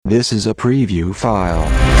This is a preview file.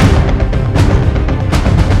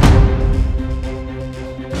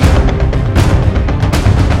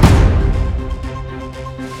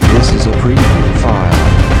 This is a preview file.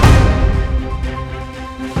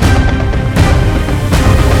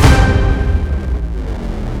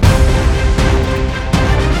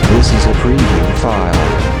 This is a preview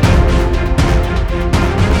file.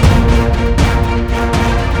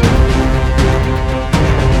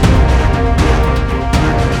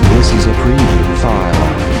 This is a preview file.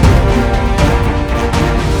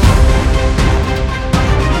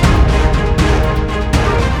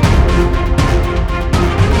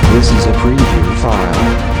 This is a preview file.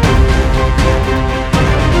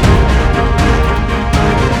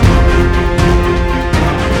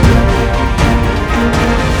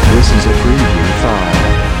 This is a preview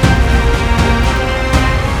file.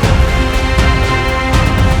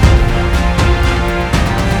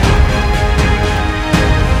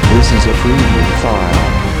 This is a preview file.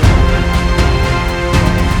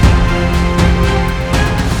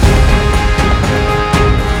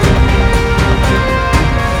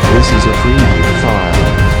 This is a preview file.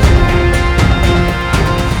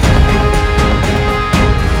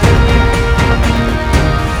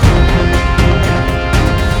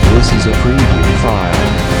 This is a preview file.